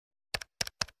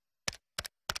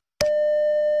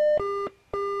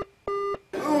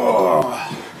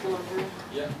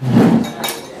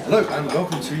Hello and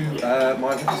welcome to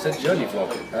my Rivenstead journey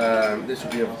vlog. This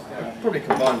will be probably a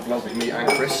combined vlog with me and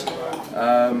Chris.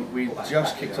 We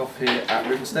just kicked off here at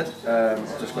Rivenstead,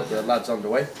 just got the lads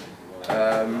underway.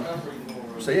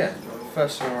 So yeah,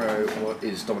 first scenario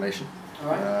is domination.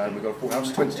 We've got a full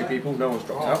house, 22 people, no one's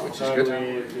dropped out, which is good.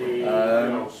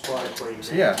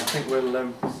 So yeah, I think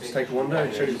we'll just take a wander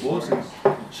and show you the boards and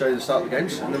show you the start of the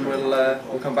games, and then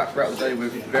we'll come back throughout the day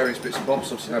with various bits and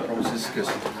bobs. Obviously no promises because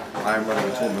I am running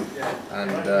a tournament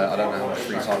and I don't know how much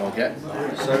free time I'll get.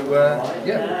 So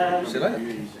yeah, see you later.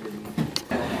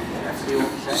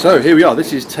 So here we are,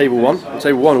 this is table one. On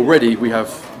table one already we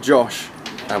have Josh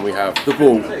and we have the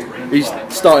ball. He's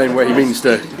starting where he means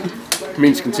to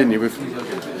continue with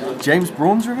James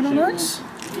Braun's Riven Knights.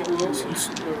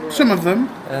 Some of them.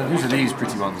 Whose are these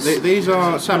pretty ones? These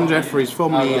are Sam Jeffries,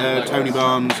 formerly Tony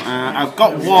Barnes. I've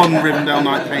got one Rivendell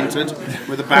Knight painted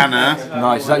with a banner.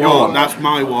 Nice, is that your one? That's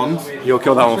my one. You'll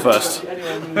kill that one first.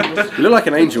 You look like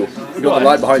an angel. You've got the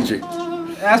light behind you.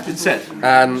 It has been said.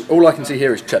 And all I can see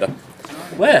here is cheddar.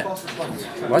 Where?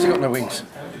 Why has he got no wings?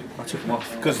 I took them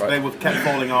off. Because they were kept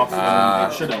falling off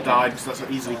and it should have died because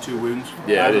that's easily 2 wounds.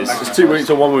 Yeah, it is. It's 2 wounds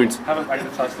or 1 wound. Haven't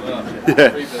magnetized the large.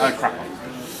 Yeah. Crap.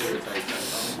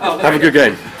 Have a good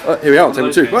game. Here we are,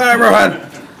 table 2. Where, Rohan?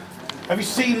 Have you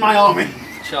seen my army?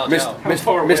 Mr.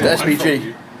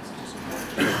 SBG.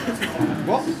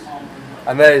 What?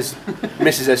 And there's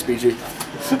Mrs. SBG.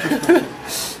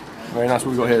 Very nice,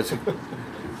 what we've got here.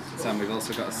 Sam, we've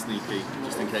also got a sneaky,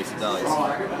 just in case he dies.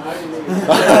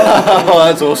 Oh,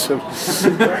 that's awesome.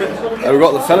 We've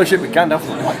got the Fellowship with Gandalf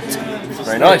the White.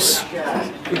 Very nice.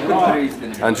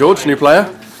 And George, new player.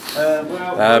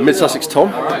 Mid-Sussex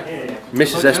Tom.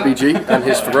 Mrs. SBG and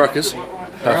his Farukas.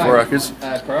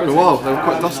 Wow, they were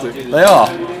quite dusty. They are.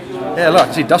 Yeah, look, I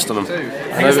can see dust on them.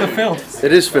 It's the filth.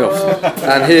 It is filth.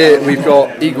 And here we've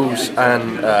got Eagles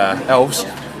and Elves.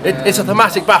 It's a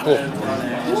thematic battle.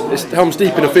 It's Helm's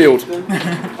Deep in a field.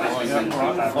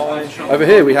 Over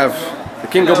here we have the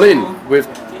King Goblin with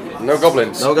no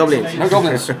goblins. No goblins. No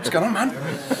goblins. What's going on, man?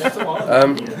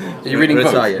 Are you reading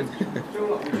books?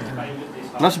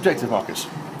 Nice objective markers.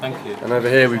 Thank you. And over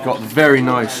here we've got the very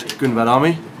nice Gunvad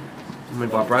army, made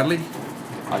by Bradley.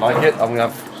 I like it. I'm going to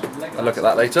have a look at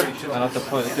that later. I like the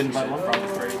point of Gunvad one.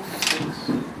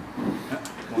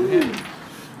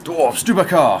 Dwarves,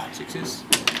 Dubakar. 6s.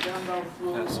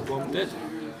 That's one dead.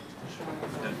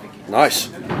 Nice.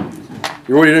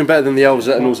 You're already doing better than the elves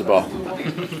at Nulzabar.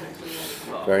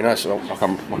 Very nice. Oh, I'll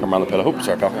come round the pillar. Oh,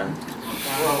 sorry, pal.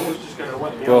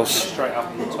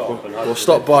 We'll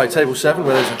stop by table 7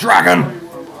 where there's a dragon.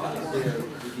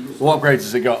 What upgrades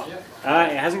has it got?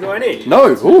 It hasn't got any.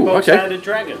 No. Ooh, okay. Standard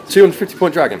dragon. 250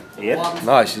 point dragon. Yep.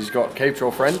 Nice. He's got Cave Troll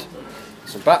Friend,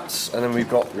 some bats, and then we've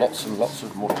got lots and lots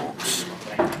of mortal orcs.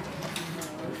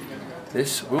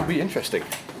 This will be interesting.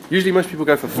 Usually most people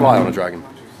go for fly on a dragon.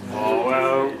 Oh,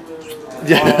 well.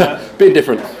 Yeah, bit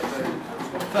different.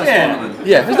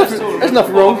 Yeah, there's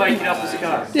nothing wrong. Make it up as it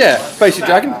goes. Yeah, basic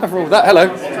dragon, nothing wrong with that. Hello.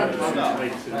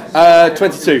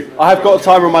 22. I have got a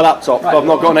timer on my laptop, but I've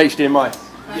not got an HDMI.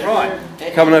 Right.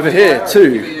 Coming over here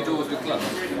to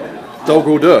Dol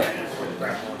Guldur,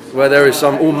 where there is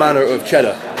some all manner of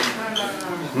cheddar.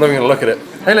 I'm not even going to look at it.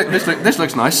 Hey, look, this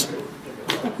looks nice.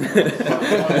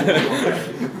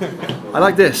 I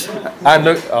like this. And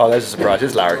look, oh, there's a surprise.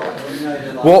 It's Larry.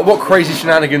 What crazy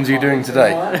shenanigans are you doing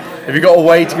today? Have you got a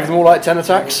way to give them all like 10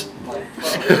 attacks?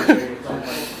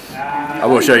 I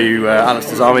will show you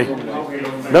Alistair's army.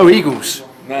 No eagles.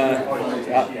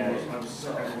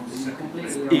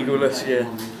 Eagleless, yeah.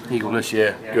 Eagleless,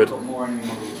 yeah. Good.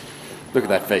 Look at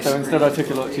that face. So instead I took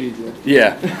a lot cheesier.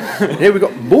 Yeah. Here we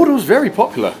got Mordor's very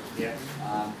popular.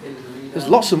 There's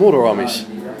lots of Mordor armies.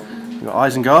 We've got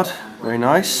Isengard, very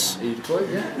nice.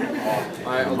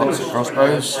 Lots of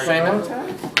crossbows.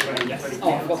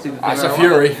 That's a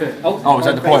Fury. Oh, is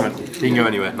that deployment? He can go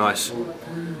anywhere. Nice.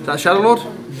 Is that Shadow Lord?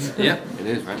 Yeah. It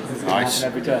is, man. Nice.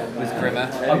 Every turn. With Grimmer.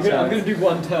 I'm going to do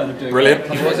one turn of doing Brilliant.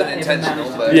 It wasn't intentional,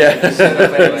 but Yeah.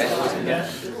 anyway.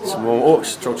 Some more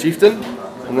orcs, Troll Chieftain,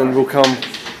 and then we'll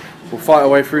fight our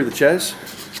way through the chairs.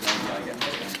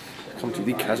 Come to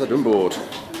the Khazad-dûm board.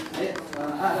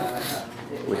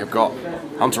 We have got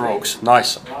Hunter Orcs.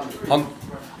 Nice.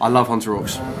 I love Hunter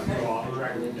Orcs.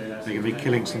 They're going to be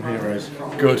killing some heroes.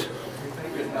 Good.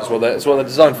 That's what they're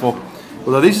designed for.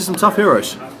 Although these are some tough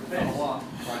heroes.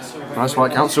 Nice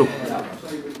White Council.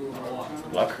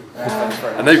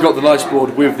 And they've got the nice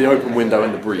board with the open window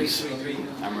and the breeze.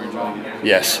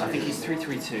 Yes. I think he's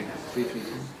 332.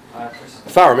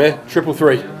 Faramir,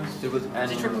 333. Is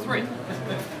he 333?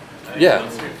 Yeah.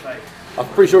 I'm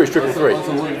pretty sure he's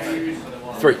 333.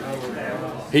 3.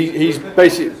 He's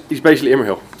basically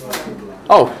Imrahil.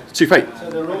 Oh, Two Fate.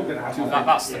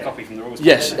 That's the copy from the rules.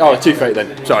 Yes. Oh, Two Fate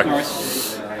then. Sorry.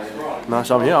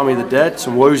 Nice army here. Army of the Dead.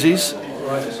 Some Wozies.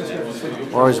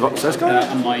 Warriors of Obsesco.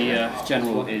 And my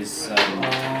general is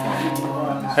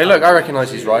Hey, look! I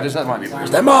recognise these riders. That might be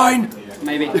because they're mine.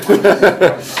 maybe.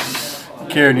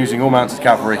 Kieran using all mounted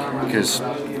cavalry because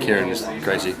Kieran is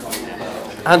crazy.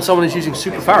 And someone is using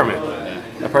Super Faramir.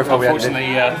 A profile we added in.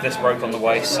 Unfortunately, this broke on the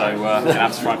way, so I'm gonna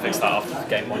have to try and fix that after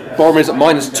game one. Boromir's at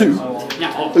 -2.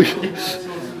 Yeah.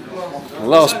 And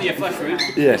last, Only a flesh wound.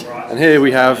 yeah. And here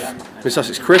we have Miss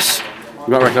Sussex Chris.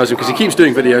 You might recognise him because he keeps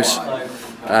doing videos.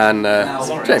 And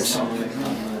James.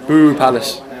 Boo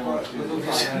Palace.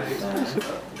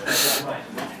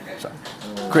 So,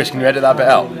 Chris, can you edit that bit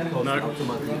out? No.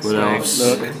 What else?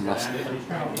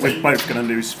 We're both going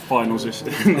to lose finals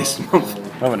this month.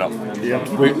 No, we're not. Yeah.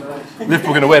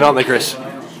 Liverpool going to win, aren't they, Chris?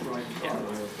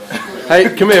 Hey,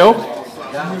 Camille.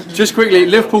 Just quickly,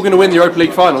 Liverpool going to win the Europa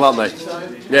League final, aren't they?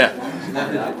 Yeah.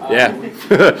 Yeah.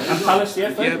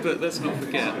 Yeah, but let's not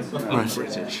forget, I'm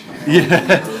British.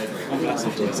 Yeah. That's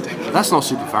optimistic. That's not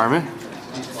Super Faramir.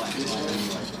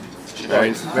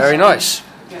 Very, very nice.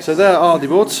 So there are the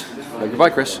boards. Goodbye,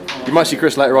 Chris. You might see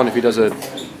Chris later on if he does a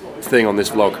thing on this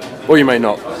vlog, or you may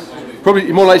not. Probably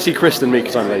you're more likely to see Chris than me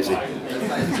because I'm lazy.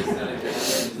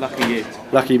 Lucky you.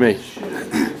 Lucky me.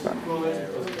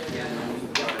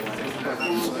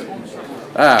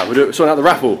 We're sorting out the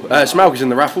raffle. Smaug is in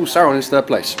the raffle. Sauron is third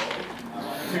place.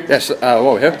 Yes.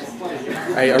 What we here?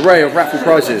 An array of raffle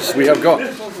prizes. We have got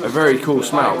a very cool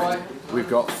Smaug. We've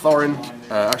got Thorin.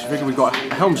 Actually, I think we've got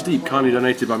Helm's Deep, kindly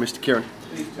donated by Mr. Kieran.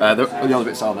 The other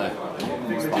bits are there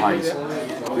behind.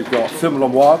 We've got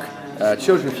Thimblon Warg,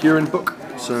 Children of Hurin book,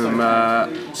 some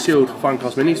sealed fine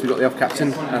class minis. We've got the Elf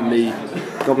Captain and the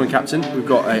Goblin Captain. We've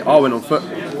got a Arwen on foot,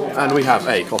 and we have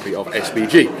a copy of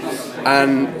SBG.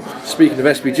 And speaking of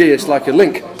SBG, it's like a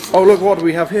link. Oh look, what do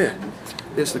we have here?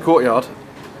 It's the Courtyard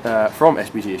from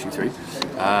SBG issue 3.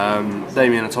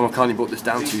 Damien and Tom have kindly brought this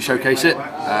down to showcase it.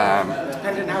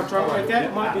 Depending how drunk I get,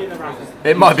 it might be in the raffle.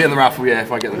 It might be in the raffle, yeah,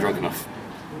 if I get them drunk enough.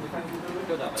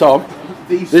 Tom,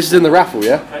 this is in the raffle,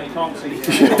 yeah? Exactly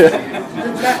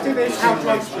this, how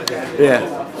drunk you get. Yeah.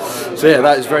 So yeah,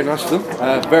 that is very nice of them.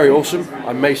 Very awesome.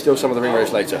 I may steal some of the ring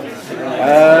race later.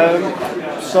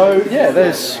 So yeah,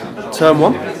 there's term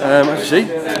 1. As you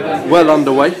see, well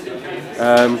underway.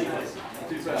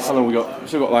 How long we got? We've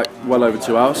still got like well over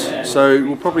 2 hours. So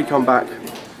we'll probably come back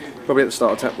probably at the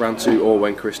start of round 2 or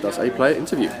when Chris does a player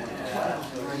interview.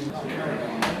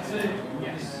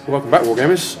 Welcome back,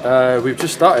 Wargamers. We've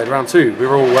just started round 2.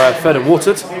 We're all fed and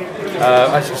watered.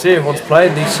 As you can see, everyone's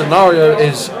playing. The scenario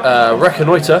is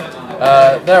Reconnoiter.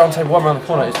 There on table 1 around the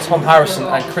corner is Tom Harrison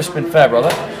and Crispin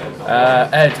Fairbrother.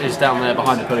 Ed is down there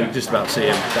behind the pillar. You can just about see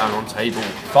him down on table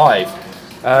 5.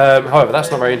 However, that's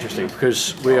not very interesting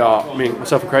because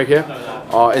myself and Craig here,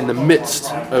 are in the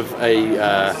midst of a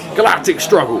galactic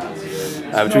struggle.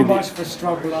 Not much of a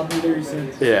struggle, I'm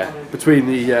losing. Yeah, between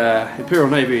the Imperial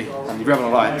Navy and the Rebel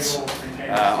Alliance.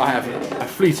 I have a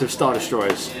fleet of Star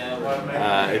Destroyers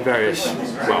in various,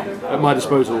 well, at my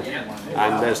disposal,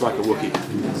 and there's like a Wookiee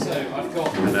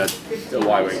and a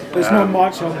Y-Wing. There's not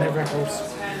much on their records.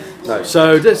 No,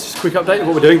 so this is a quick update of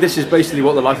what we're doing. This is basically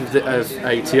what the life of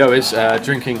a TO is,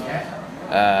 drinking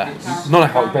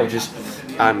non-alcoholic beverages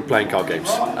and playing card games.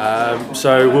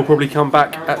 So we'll probably come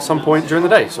back at some point during the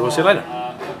day, so we'll see you later.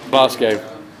 Last game.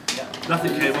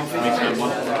 Nothing came off in turn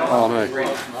 1. Oh no.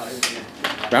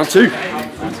 Round 2. We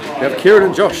have Kieran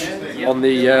and Josh on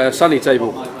the sunny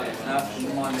table.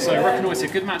 So I reckon it's a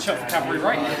good matchup for cavalry,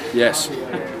 right? Yes.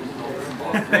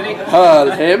 Really?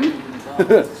 Hurl him.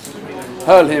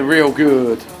 Hurl him real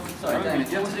good. As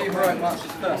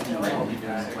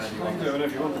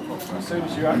soon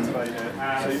as you activate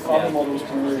it, so other models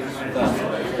can move.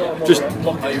 Just.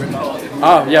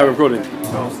 Ah, yeah, we're recording.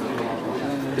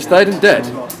 Is Theoden dead?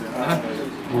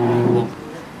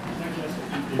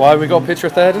 Why have we got a picture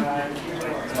of Theoden?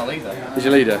 It's my leader. He's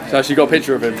your leader. So actually got a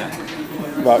picture of him.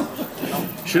 Right.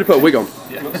 Should have put a wig on.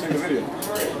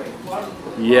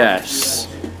 Yes.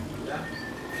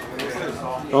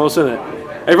 Oh, what's in it?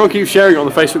 Everyone keeps sharing it on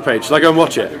the Facebook page. Should I go and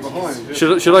watch it?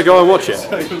 Should I go and watch it?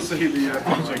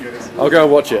 I'll go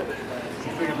and watch it.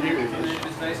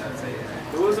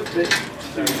 There was a bit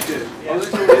too good.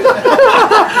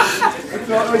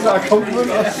 Is that a compliment?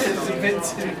 It's a bit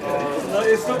too good.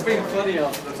 It's not being funny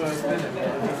after the first minute.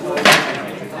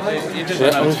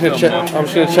 I'm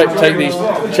just going to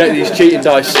check these cheating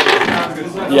dice.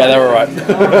 Yeah, they're alright.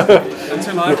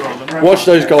 Until I roll them. Watch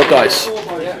those gold dice.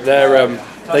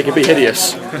 They can be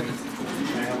hideous.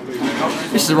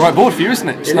 This is the right board for you, isn't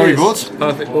it? Snowy boards.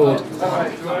 Perfect board.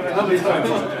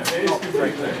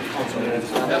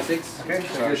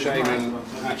 So Shaman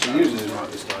actually uses his mic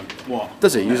this time. What?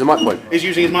 Does he use a mic point? He's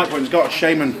using his mic point. He's got a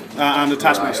Shaman and a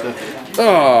Taskmaster.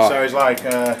 Oh. So he's like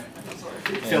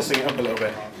filtering it up a little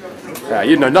bit. Yeah,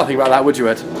 you'd know nothing about that, would you,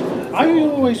 Ed? I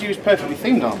always use perfectly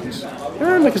themed armies.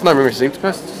 Make us no missing.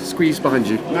 Squeeze behind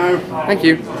you. No. Thank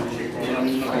you.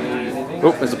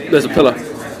 Oh, there's a pillar.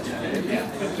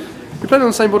 You playing on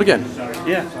the same board again?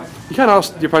 Yeah, You can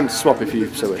ask your opponent to swap if you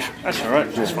so wish. that's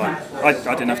alright, that's fine. I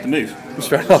didn't have to move. That's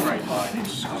fair enough.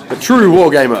 A true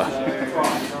wargamer.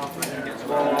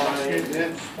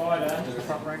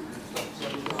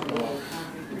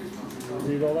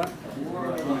 You got that?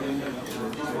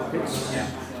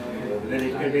 Then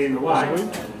it's going to be in the way.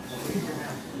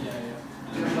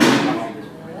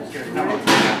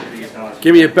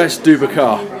 Give me your best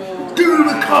Dubakar.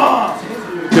 Dubakar!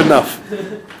 Good enough.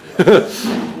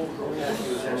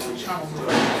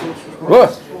 Whoa.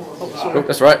 Oh,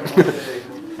 that's right.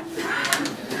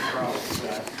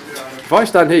 If I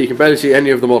stand here, you can barely see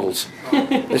any of the models.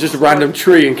 There's just a random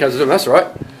tree in Kazakhstan. That's all right.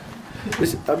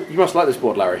 You must like this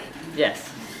board, Larry. Yes.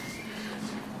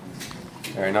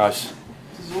 Very nice.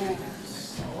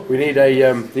 We need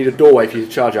a doorway for you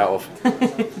to charge out of. You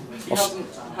haven't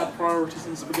had priority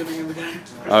since the beginning of the game.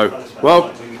 Oh,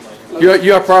 well,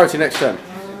 you have priority next turn.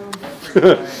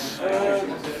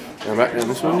 Go back down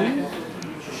this one.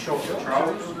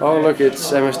 Oh look,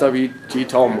 it's MSWG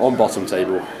Tom on bottom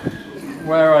table.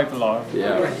 Where I belong.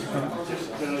 Yeah.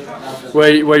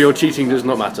 Where your cheating does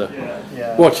not matter.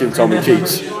 Yeah. Watch him, Tom, he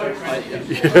cheats.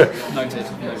 Noted.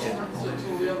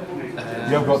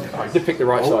 You did pick the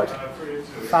right side.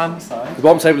 Fan side. The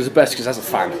bottom table is the best because it has a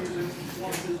fan.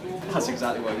 That's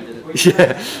exactly why we did it.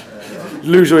 Yeah.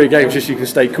 Lose all your games just so you can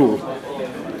stay cool.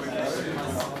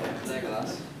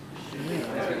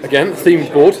 Again,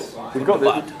 themed board. We've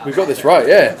got this right,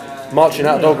 yeah. Marching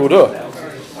out Dog Door.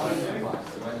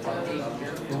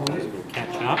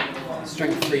 Catching up.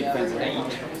 Strength 3, defense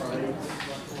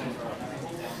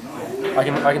 8. I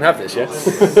can have this, yeah.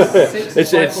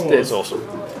 it's awesome.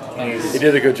 He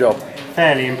did a good job.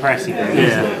 Fairly impressive, isn't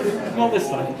it? Not this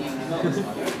time.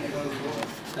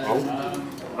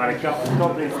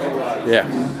 Yeah.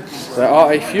 There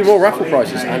are a few more raffle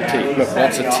prizes and tea. Look,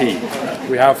 lots of tea.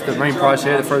 We have the main prize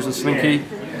here, the frozen slinky.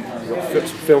 We've got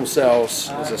film cells.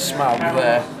 There's a smaug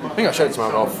there. I think I showed the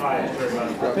smaug off. I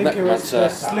think it was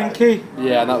Slinky.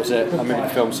 Yeah, and that was it. I maybe the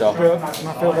film cell. And I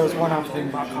feel there was one other thing,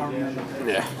 but I can't remember.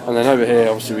 Yeah. And then over here,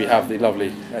 obviously, we have the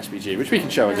lovely SBG, which we can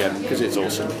show again because it's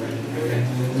awesome.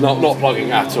 Not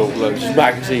plugging at all. Look, just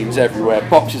magazines everywhere.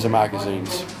 Boxes of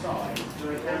magazines.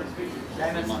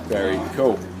 Very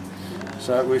cool.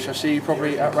 So we shall see you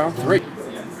probably at round 3.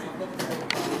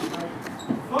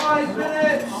 5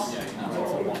 minutes!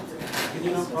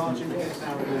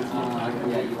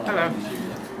 Hello.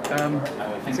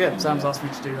 So yeah, Sam's asked me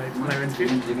to do a player interview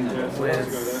with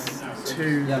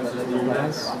 2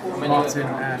 players, Martin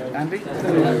and Andy. Luke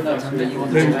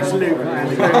and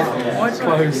Andy. Quite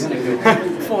close.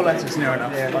 4 letters, near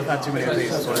enough. I've had too many of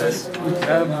these, that's what it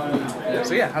is.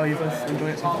 So yeah, how are you both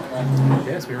enjoying it so far?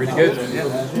 Yeah, it's been really good. Yeah.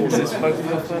 Is this both of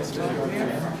your first time here?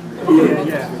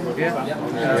 Yeah.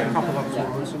 A couple of others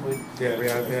recently. Yeah, we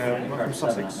have from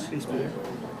Sussex, Eastbourne.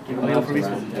 Are you all from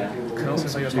Eastbourne? Cool,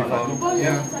 so you're quite local.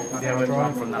 Yeah, we're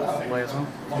from that way as well.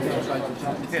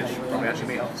 Yeah, should probably actually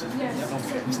meet up.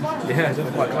 Yeah,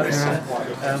 quite close.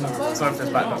 Sorry if there's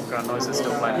background noise, it's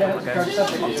still playing a couple of games on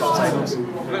top tables. It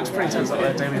looks pretty tense up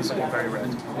there, Damien's looking very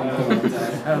red.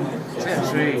 So yeah,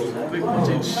 what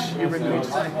did you bring me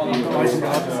today?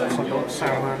 Isengard, so I've got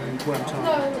Saruman,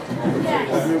 Wormtongue,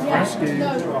 Rescue,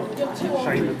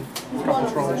 Shaman, a couple of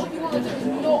trolls.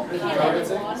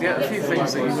 Yeah, a few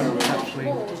things that you wouldn't actually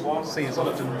see as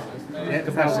often. Yeah,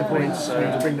 the power points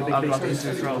to bring the big Unlock beasties.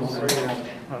 into trolls.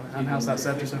 And how's that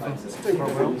served you so far? Doing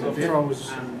quite well. The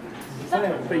trolls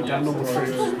beat down normal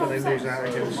troops, but they lose out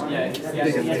against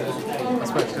bigger things. I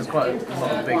suppose there's quite a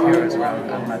lot of big heroes around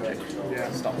and magic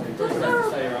stuff.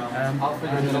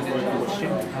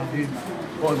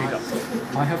 What have you got?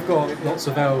 I have got lots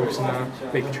of elves and a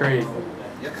big tree.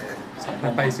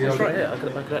 And basically, That's right, yeah, I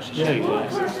could actually show you. I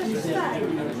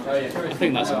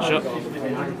think that's a shot.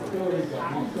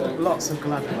 Lots of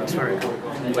Galadriel, that's very cool.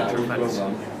 Winter effects.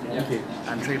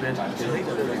 And tree bid.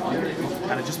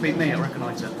 And it just beat me at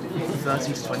Recognizer.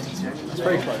 30 to 22. it's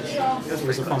very close. It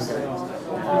was a fun game.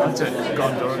 I took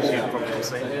Gondor, as you probably will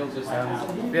see.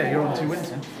 Yeah, you're on 2 wins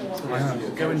then.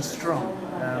 Going strong.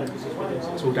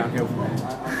 It's all downhill from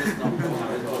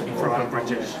here. Proper British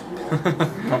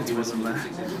Optimism there.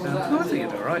 No, I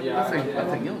think you're alright. I think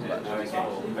you're better.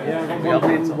 Yeah, I got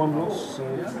 1 win, 1 loss. So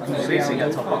So you get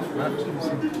a top up from that. Yeah.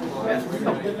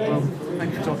 Oh, well, thank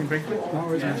you for talking briefly.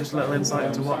 Just a little insight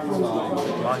into what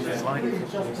life is like at the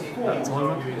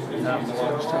tournament.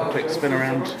 Just have a quick spin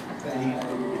around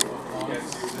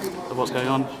of what's going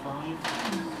on.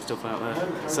 Stuff out there.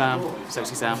 Sam,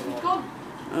 sexy Sam.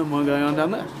 And what's going on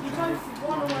down there?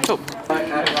 Cool.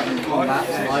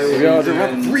 We are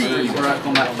round 3. We're at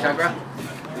combat Chagra.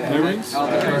 No rings?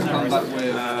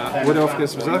 Woodolph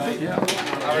gets Berserker? Yeah.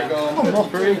 Oh, not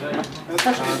 3.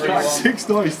 6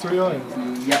 dice, 3 iron.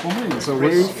 Yep. So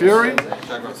Wound Fury.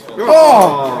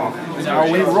 Oh! How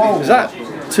we roll. Is that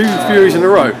 2 Furies in a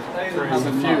row?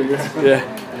 Yeah.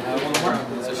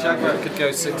 So Chagra could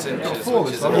go 6 inches.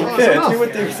 Which is You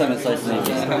would do Summit size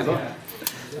sneaky.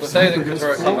 say that could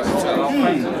throw it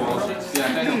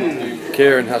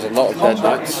Kieran has a lot of dead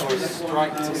knights.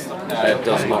 Ed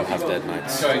does not have dead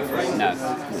knights. No.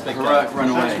 Heroic run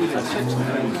away.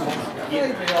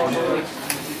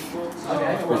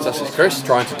 Princess Chris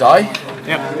trying to die.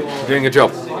 Yep. Doing a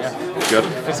job. Good.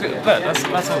 That's good. But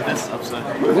that's how this episode.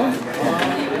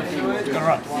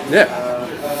 Alright. Yeah.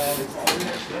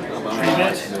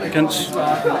 against.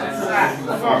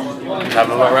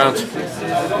 Having a look around.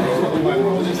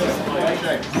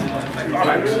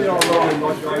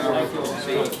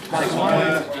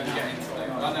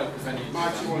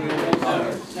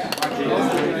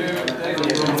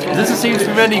 There doesn't seem to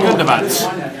be many Gundamans.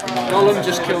 Gollum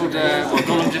just killed,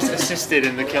 Gollum just assisted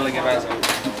in the killing of Azog.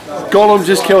 Gollum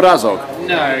just killed Azog.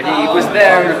 No, he was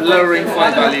there lowering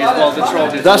fight values while the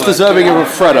troll did. That's deserving of a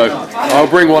Fredo. I'll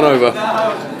bring one over.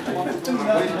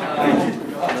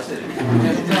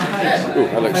 Ooh,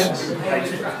 Alex.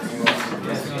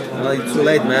 Like, too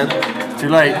late, man. Too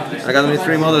late. I got only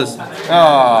 3 mothers.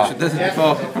 Ah. Should did it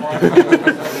before.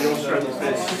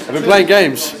 I've been playing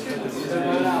games.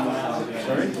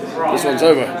 This one's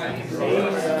over.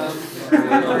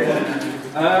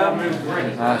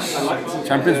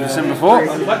 Champions we've seen before.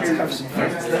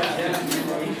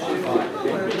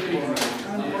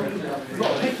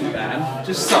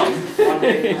 Just some.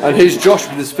 And here's Josh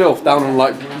with his filth down on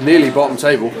like nearly bottom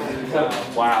table.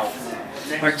 Wow.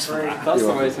 Thanks for that. That's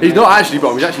the way to He's not actually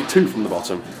bottom, he's actually 2 from the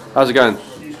bottom. How's it going?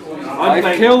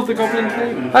 I've killed the Goblin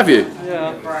King. Have you?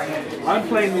 Yeah. I'm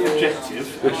playing the objective,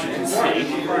 which you can see.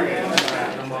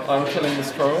 I'm killing the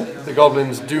scroll. The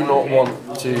goblins do not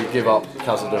want to give up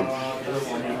Khazad-dûm.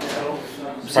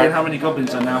 Seeing how many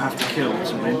goblins I now have to kill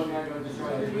to win.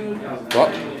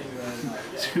 What?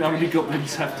 Seeing how many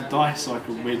goblins have to die so I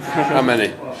can win. How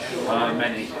many?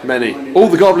 Many. Many. All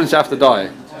the goblins have to die.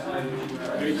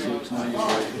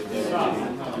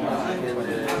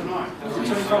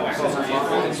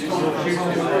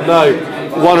 No,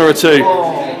 1 or a 2.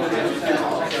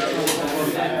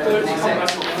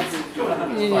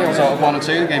 So 1 or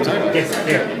 2, the game's over.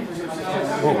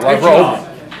 Oh, live roll.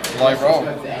 Live roll.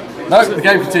 No, the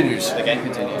game continues. The game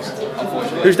continues.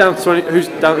 Unfortunately. Who's down to 20?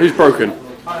 Who's broken?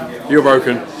 You're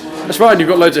broken. That's fine. You've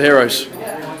got loads of heroes.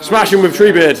 Smash him with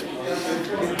Treebeard.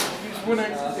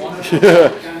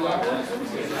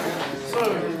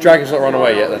 Dragon's not run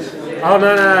away yet, then. Oh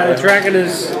no, the dragon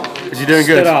is. Is he doing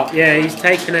stood good? up. Yeah, he's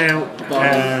taken out.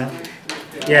 Nice.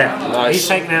 He's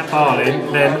taken out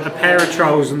Barlin. Then a pair of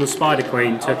trolls and the Spider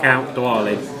Queen took out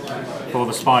Dwalin. Before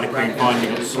the Spider Queen finally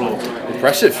got slaughtered.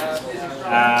 Impressive.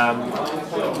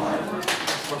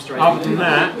 Other than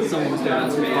that,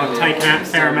 I've taken out a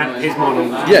fair amount of his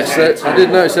models. Yes, I did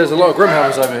notice there's a lot of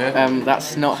Grimhammers over here.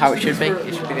 That's not how it should be.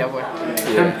 It should be the other way.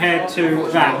 Compared to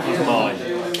that is mine.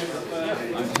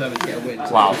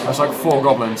 Wow, that's like 4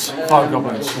 goblins, 5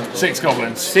 goblins, 6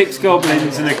 goblins. 6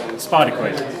 goblins and a Spider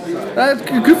Queen.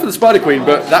 Good for the Spider Queen,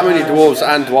 but that many dwarves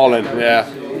and Dwalin, yeah.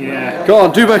 Yeah. Go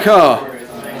on, Dubekar.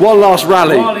 One last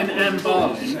rally. Dwalin and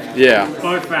Barlin. Yeah.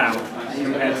 Both out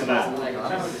compared to that.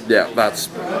 Yeah, that's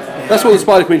what the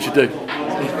Spider Queen should do.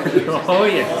 Oh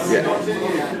yes. Yeah.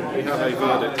 We have a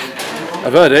verdict. A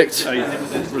verdict. A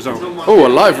result. Oh, a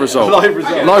live result. Live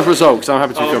result. Live result, because I'm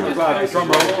happy to be filming.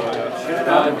 Drum roll.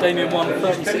 Damien won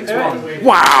 36-1.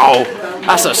 Wow!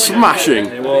 That's a smashing.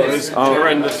 It was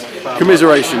horrendous.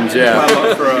 Commiserations, yeah.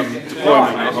 For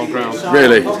deployment on the whole ground.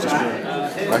 Really?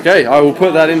 Okay, I will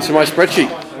put that into my spreadsheet.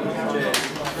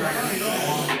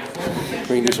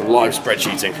 We can do some live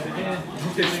spreadsheeting.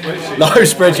 Live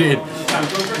spreadsheeting.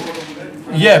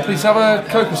 Yeah, please have a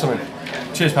Coke or something.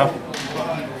 Cheers, pal.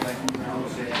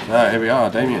 Here we are,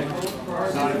 Damien.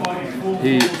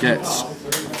 He gets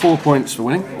 4 points for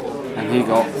winning, and he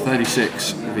got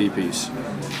 36 VPs.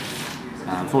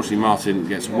 Unfortunately, Martin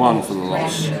gets 1 for the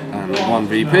loss and 1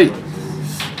 VP.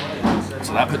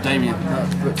 So that puts Damien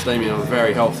on a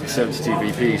very healthy 72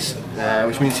 VPs,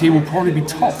 which means he will probably be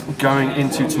top going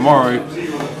into tomorrow,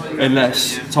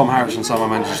 unless Tom Harrison somehow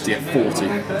manages to get 40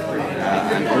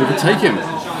 and overtake him.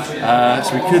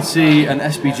 So we could see an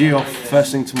SBG off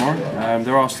first thing tomorrow.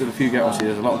 There are still a few games, obviously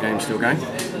there's a lot of games still going.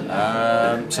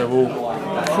 So we'll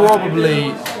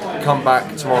probably come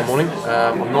back tomorrow morning.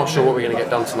 I'm not sure what we're going to get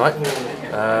done tonight.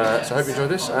 So I hope you enjoyed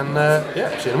this, and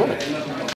yeah, see you in the morning.